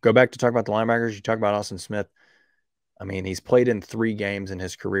know, go back to talk about the linebackers. You talk about Austin Smith. I mean, he's played in 3 games in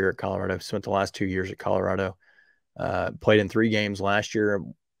his career at Colorado. Spent the last 2 years at Colorado. Played in 3 games last year.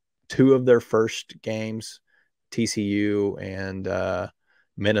 2 of their first games, TCU and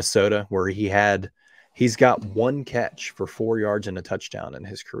Minnesota, where he's got 1 catch for 4 yards and a touchdown in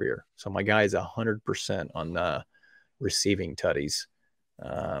his career. So my guy is 100% on receiving tutties.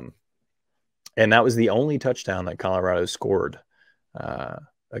 And that was the only touchdown that Colorado scored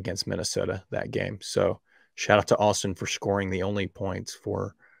against Minnesota that game. So shout out to Austin for scoring the only points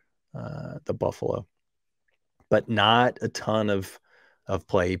for the Buffalo. But not a ton of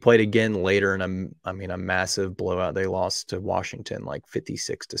play. He played again later in a massive blowout. They lost to Washington like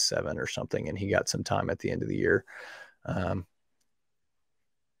 56-7 or something, and he got some time at the end of the year. But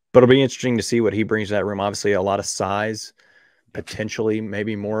it'll be interesting to see what he brings to that room. Obviously, a lot of size, potentially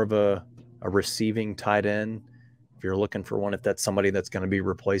maybe more of a receiving tight end. If you're looking for one, if that's somebody that's going to be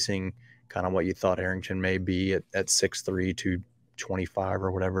replacing kind of what you thought Arrington may be at 6'3", 225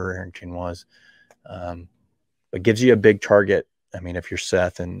 or whatever Arrington was. But gives you a big target. I mean, if you're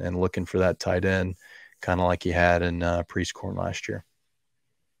Seth and looking for that tight end, kind of like you had in Priest-Corn last year.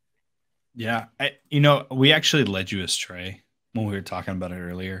 Yeah. We actually led you astray when we were talking about it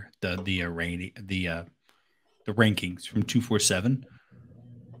earlier, the rankings from 247.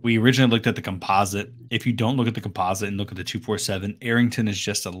 We originally looked at the composite. If you don't look at the composite and look at the 247, Arrington is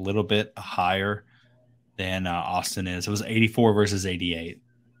just a little bit higher than Austin is. It was 84 versus 88.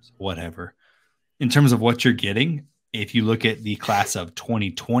 So whatever. In terms of what you're getting, if you look at the class of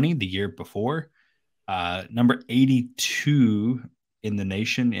 2020, the year before, number 82 in the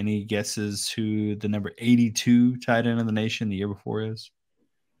nation. Any guesses who the number 82 tight end in the nation the year before is?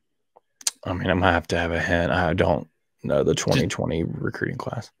 I mean, I'm going to have a hint. I don't know the 2020 recruiting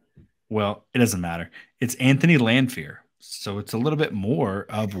class. Well, it doesn't matter. It's Anthony Landfear. So it's a little bit more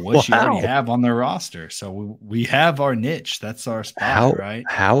of what you already have on their roster. So we have our niche. That's our spot, right?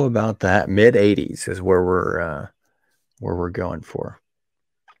 How about that? Mid-80s is where we're going for.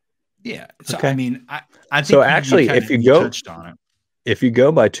 Yeah. So okay. I mean, I think so actually, if you go touched on it. If you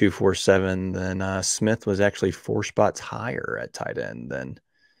go by 247, then Smith was actually 4 spots higher at tight end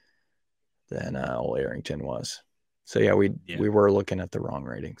than old Arrington was. So yeah, we were looking at the wrong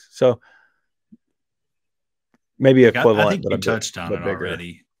ratings. So maybe equivalent. I think you touched on it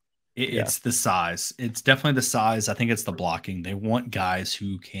already. It's the size. It's definitely the size. I think it's the blocking. They want guys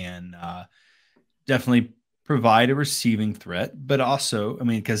who can definitely provide a receiving threat, but also, I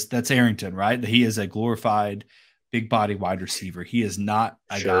mean, because that's Arrington, right? He is a glorified big body wide receiver. He is not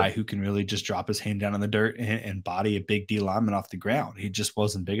a guy who can really just drop his hand down in the dirt and body a big D lineman off the ground. He just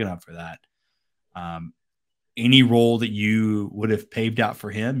wasn't big enough for that. Any role that you would have paved out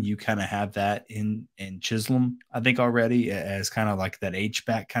for him, you kind of have that in Chisholm, I think, already as kind of like that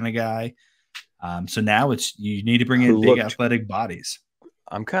H-back kind of guy. So now you need to bring in big athletic bodies.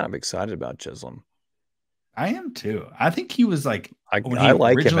 I'm kind of excited about Chisholm. I am too. I think he was like, I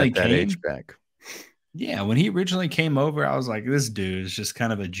like him at that H-back. Yeah, when he originally came over, I was like, this dude is just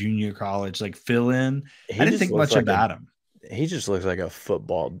kind of a junior college, like fill in. I didn't think much about him. He just looks like a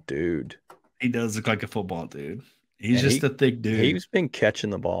football dude. He does look like a football dude. He's just a thick dude. He's been catching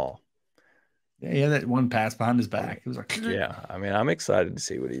the ball. Yeah, he had that one pass behind his back. He was like, yeah. I mean, I'm excited to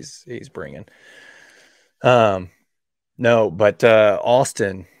see what he's bringing. No, but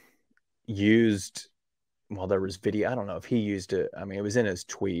Austin used. Well, there was video. I don't know if he used it. I mean, it was in his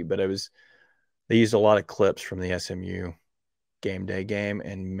tweet, but they used a lot of clips from the SMU game day game,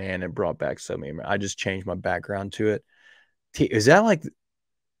 and man, it brought back so many. I just changed my background to it. Is that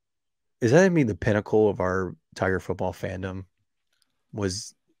the pinnacle of our Tiger football fandom?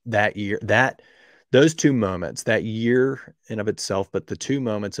 Was that year, those 2 moments, that year in of itself, but the 2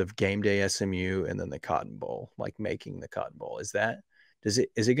 moments of game day SMU and then the Cotton Bowl, like making the Cotton Bowl. Is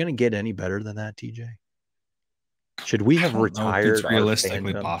it going to get any better than that, TJ? Should we have retired? It's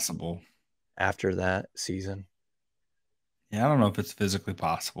realistically possible after that season. Yeah, I don't know if it's physically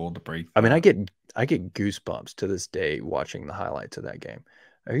possible to break I mean, the. I get goosebumps to this day watching the highlights of that game.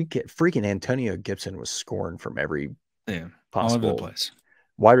 You get freaking Antonio Gibson was scoring from every Yeah, all over the possible place.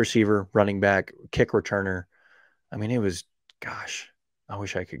 wide receiver, running back, kick returner. I mean, it was, gosh, I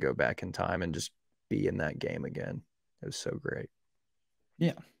wish I could go back in time and just be in that game again. It was so great.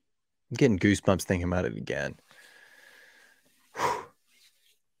 Yeah. I'm getting goosebumps thinking about it again.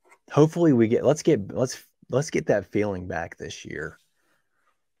 Hopefully let's get that feeling back this year.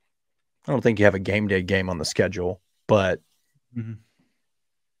 I don't think you have a game day game on the schedule, but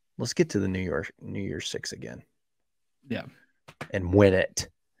let's get to the New Year's Six again. Yeah. And win it.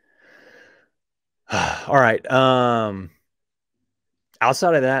 All right.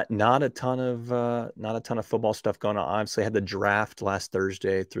 Outside of that, not a ton of football stuff going on. Obviously, I had the draft last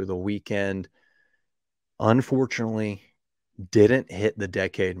Thursday through the weekend. Unfortunately, didn't hit the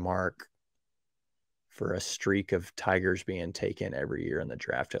decade mark for a streak of Tigers being taken every year in the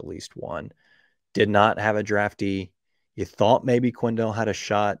draft, at least one. Did not have a draftee. You thought maybe Quindell had a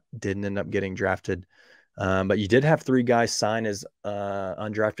shot, didn't end up getting drafted. But you did have 3 guys sign as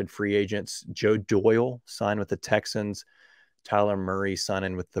undrafted free agents. Joe Doyle signed with the Texans, Tyler Murray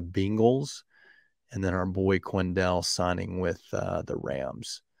signing with the Bengals, and then our boy Quindell signing with the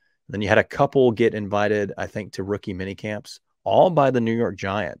Rams. And then you had a couple get invited, I think, to rookie minicamps, all by the New York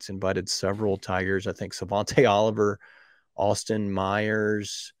Giants. Invited several Tigers. I think Savante Oliver, Austin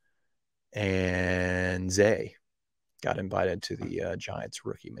Myers, and Zay got invited to the Giants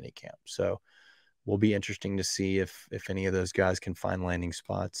rookie minicamp. So will be interesting to see if any of those guys can find landing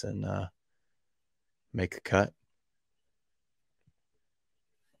spots and make a cut.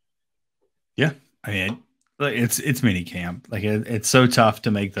 Yeah, I mean, it's mini camp. Like it's so tough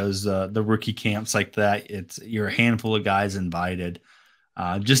to make those the rookie camps like that. You're a handful of guys invited.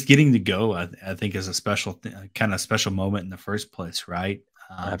 Just getting to go, I think, is a special kind of special moment in the first place, right?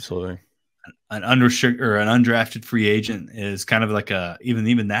 Absolutely. An unrestricted or an undrafted free agent is kind of like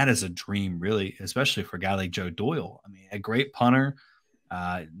even that is a dream, really, especially for a guy like Joe Doyle. I mean, a great punter.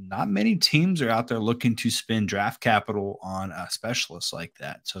 Not many teams are out there looking to spend draft capital on a specialist like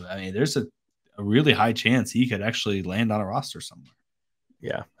that. So, I mean, there's a really high chance he could actually land on a roster somewhere.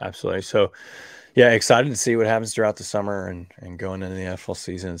 Yeah, absolutely. So, yeah, excited to see what happens throughout the summer and going into the NFL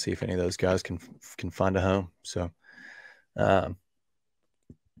season and see if any of those guys can find a home. So,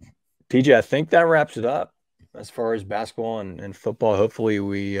 TJ, I think that wraps it up as far as basketball and football. Hopefully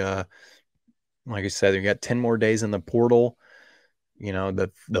we, like I said, we got 10 more days in the portal. You know,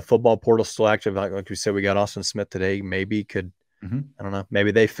 the football portal still active. Like we said, we got Austin Smith today. Maybe could, I don't know,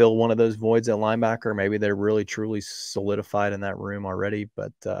 maybe they fill one of those voids at linebacker. Maybe they're really, truly solidified in that room already.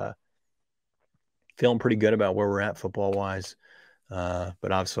 But feeling pretty good about where we're at football-wise. But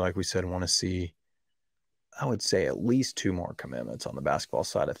obviously, like we said, want to see, I would say, at least 2 more commitments on the basketball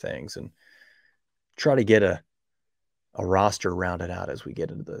side of things and try to get a roster rounded out as we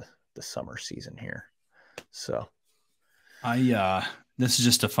get into the summer season here. So this is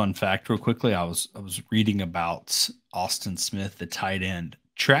just a fun fact real quickly. I was reading about Austin Smith, the tight end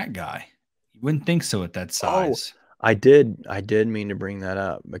track guy. You wouldn't think so at that size. Oh, I did mean to bring that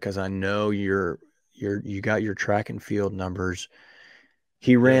up because I know you got your track and field numbers.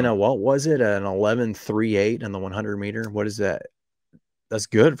 He ran what was it? An 11.38 in the 100 meter. What is that? That's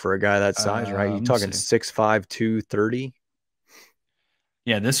good for a guy that size, right? You're talking 6'5", 230.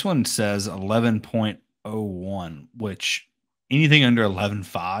 Yeah, this one says 11.01, which anything under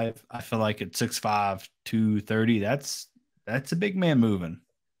 11.5, I feel like at 6'5", 230, that's a big man moving,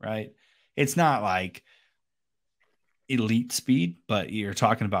 right? It's not like elite speed, but you're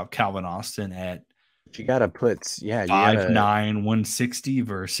talking about Calvin Austin at you got to put 5'9", 160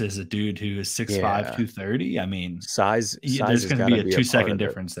 versus a dude who is 6'5", 230. I mean, size there's going to be a 2-second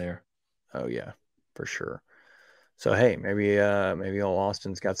difference there. Oh yeah, for sure. So hey, maybe old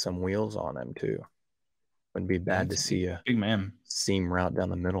Austin's got some wheels on him too. Wouldn't be bad to see a big man seam route down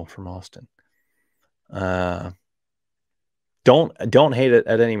the middle from Austin. Don't hate it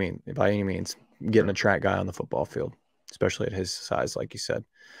at any means, by any means, getting a track guy on the football field, especially at his size, like you said.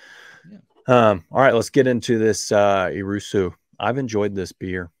 Yeah. All right, let's get into this Irusu. I've enjoyed this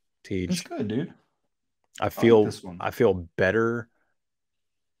beer, Tej. It's good, dude. I feel better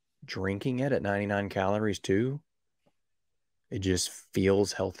drinking it at 99 calories too. It just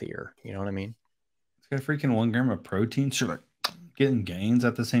feels healthier. You know what I mean? It's got freaking 1 gram of protein. So like getting gains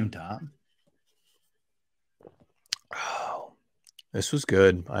at the same time. Oh, this was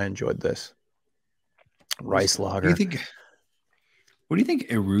good. I enjoyed this. Rice lager. What do you think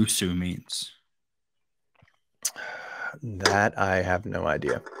Irusu means? That I have no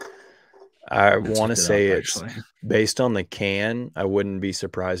idea. I Let's want to look it up, say it's actually. based on the can. I wouldn't be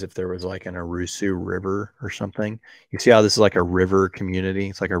surprised if there was like an Arusu River or something. You see how this is like a river community?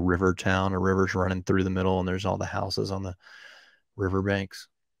 It's like a river town. A river's running through the middle, and there's all the houses on the riverbanks.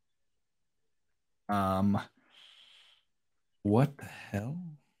 What the hell?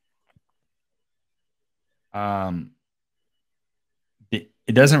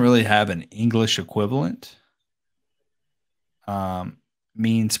 It doesn't really have an English equivalent.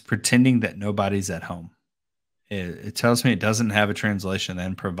 Means pretending that nobody's at home. It tells me it doesn't have a translation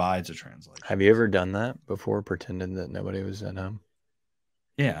and provides a translation. Have you ever done that before, pretending that nobody was at home?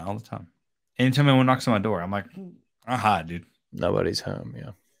 Yeah, all the time. Anytime anyone knocks on my door, I'm like, aha, dude. Nobody's home,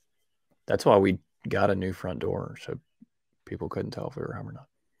 yeah. That's why we got a new front door, so people couldn't tell if we were home or not.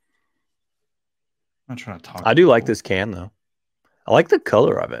 I'm not trying to talk. I do like this can, though. I like the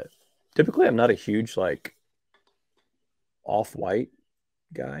color of it. Typically, I'm not a huge, like, off-white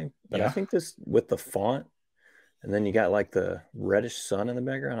guy, but I think this, with the font, and then you got, like, the reddish sun in the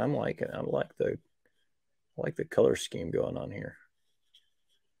background, I'm liking it. I like the color scheme going on here.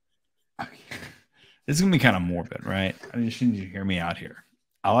 This is gonna be kind of morbid, right? I just need you to hear me out here.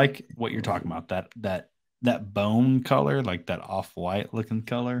 I like what you're talking about. That bone color, like that off-white looking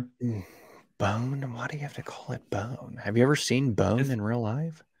color. Bone? Why do you have to call it bone? Have you ever seen bone in real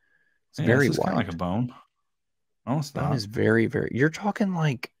life? It's very white. Kind of like a bone. No, it's bone not. is very, very. You're talking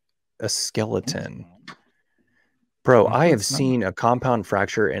like a skeleton. Bro, I have seen a compound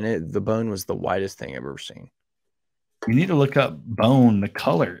fracture, and the bone was the whitest thing I've ever seen. You need to look up bone, the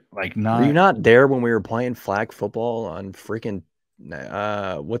color. Like, not. Were you not there when we were playing flag football on freaking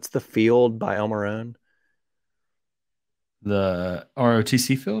what's the field by El Marone? The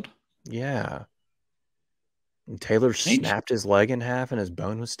ROTC field? Yeah. And Taylor snapped his leg in half and his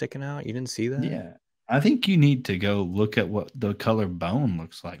bone was sticking out. You didn't see that? Yeah. I think you need to go look at what the color bone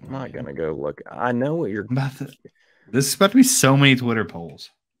looks like. I'm not going to go look. I know what you're about to. This is about to be so many Twitter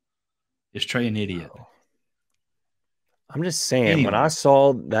polls. Is Trey an idiot? Oh. I'm just saying, when I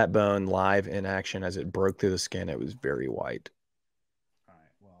saw that bone live in action as it broke through the skin, it was very white. All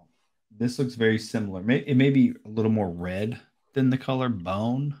right. Well, this looks very similar. It may be a little more red than the color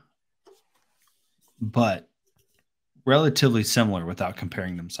bone, but relatively similar without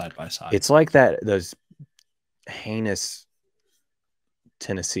comparing them side by side. It's like those heinous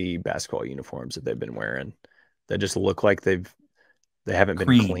Tennessee basketball uniforms that they've been wearing that just look like they haven't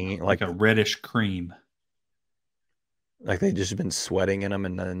been clean, like a reddish cream. Like they just been sweating in them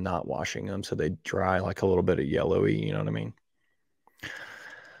and then not washing them, so they dry like a little bit of yellowy. You know what I mean?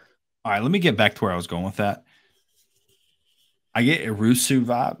 All right, let me get back to where I was going with that. I get Arusu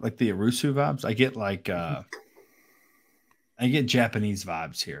vibe, like the Arusu vibes. I get like I get Japanese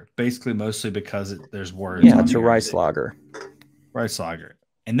vibes here, basically mostly because there's words. Yeah, it's a rice lager. Rice lager.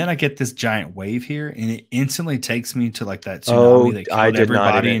 And then I get this giant wave here, and it instantly takes me to like that tsunami that killed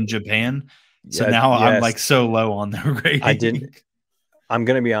everybody in Japan. So now I'm like so low on the rating. I'm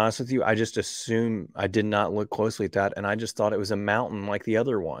going to be honest with you. I just assume I did not look closely at that, and I just thought it was a mountain like the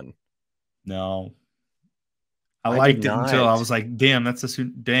other one. No. I liked it until I was like, damn, that's a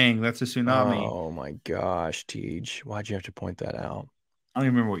tsunami. Oh my gosh, Tej. Why'd you have to point that out? I don't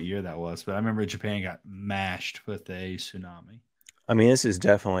even remember what year that was, but I remember Japan got mashed with a tsunami. I mean, this is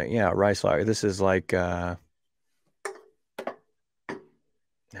definitely, rice lager. This is like, now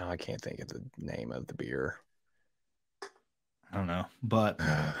I can't think of the name of the beer. I don't know, but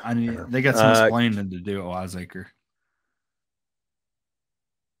I mean, they got some explaining to do at Wiseacre.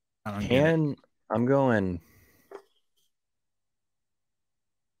 I'm going to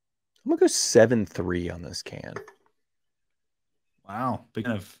go 7.3 on this can. Wow. Big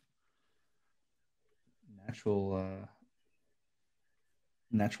kind of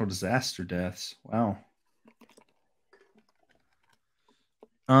natural disaster deaths. Wow.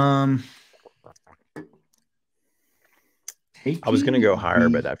 I was going to go higher,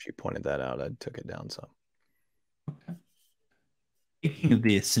 but after you pointed that out, I took it down some. Okay. Speaking of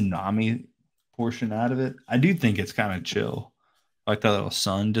the tsunami portion out of it, I do think it's kind of chill. Like that little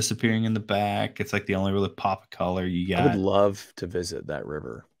sun disappearing in the back. It's like the only really pop of color you got. I would love to visit that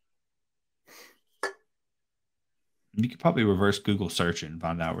river. You could probably reverse Google search it and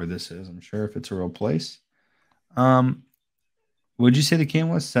find out where this is. I'm sure if it's a real place. Would you say the can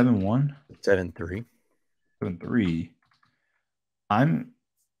was 7.1? 7.3. 7.3. I'm,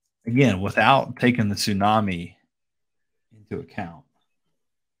 again, without taking the tsunami into account,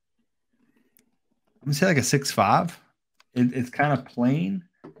 I'm going to say like a 6.5. It's kind of plain,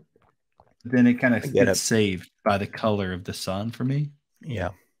 but then it kind of gets saved by the color of the sun for me. Yeah.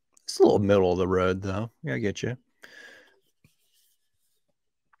 It's a little middle of the road, though. Yeah, I get you.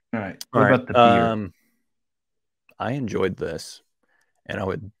 All right. What about the beer? I enjoyed this, and I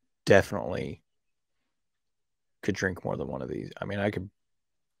would definitely could drink more than one of these. I mean,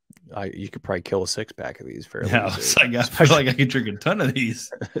 you could probably kill a 6-pack of these fairly easily. I feel like I could drink a ton of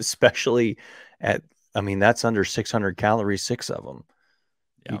these. Especially that's under 600 calories, 6 of them.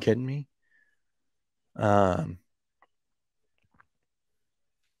 Yeah. You kidding me? I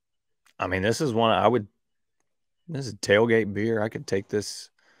mean, this is one this is tailgate beer. I could take this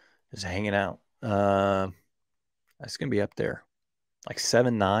just hanging out. That's going to be up there. Like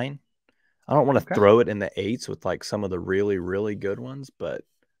 7-9. I don't want to throw it in the 8s with like some of the really, really good ones, but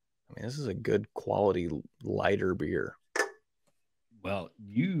I mean, this is a good quality lighter beer. Well,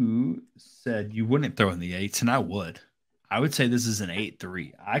 you said you wouldn't throw in the 8s, and I would. I would say this is an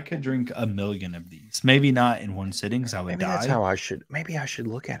 8.3. I could drink 1 million of these. Maybe not in one sitting because I would die. That's how I should. Maybe I should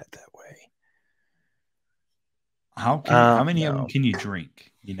look at it that way. How many of them can you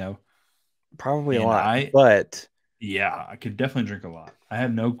drink? You know, probably a lot. But yeah, I could definitely drink a lot. I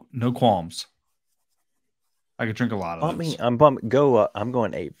have no qualms. I could drink a lot of those. I'm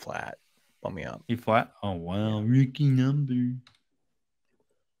going 8 flat. Bump me up. 8 flat. Oh wow, Ricky number.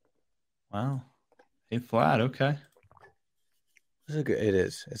 Wow, 8 flat. Okay. It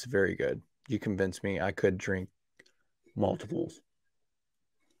is. It's very good. You convinced me. I could drink multiples.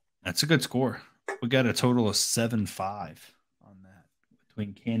 That's a good score. We got a total of 7.5 on that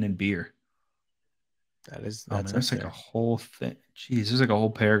between can and beer. That's like a whole thing. Jeez, there's like a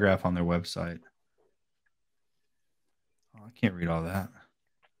whole paragraph on their website. Oh, I can't read all that.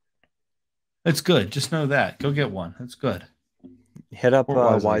 It's good. Just know that. Go get one. That's good. Hit up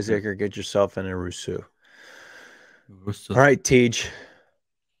Wiseacre. Get yourself in a Rousseau. All right, Tej.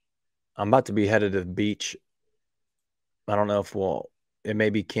 I'm about to be headed to the beach. I don't know if it may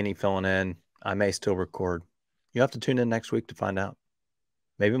be Kenny filling in. I may still record. You have to tune in next week to find out.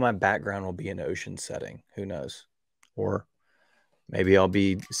 Maybe my background will be an ocean setting. Who knows? Or maybe I'll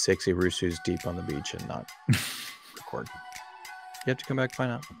be 60 Rousseaus deep on the beach and not record. You have to come back and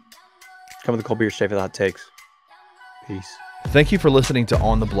find out. Come with the cold beer, stay for the hot takes. Peace. Thank you for listening to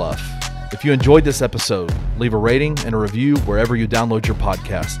On the Bluff. If you enjoyed this episode, leave a rating and a review wherever you download your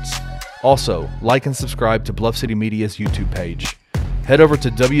podcasts. Also, like and subscribe to Bluff City Media's YouTube page. Head over to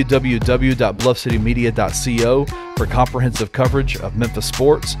www.bluffcitymedia.co for comprehensive coverage of Memphis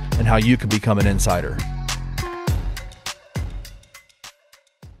sports and how you can become an insider.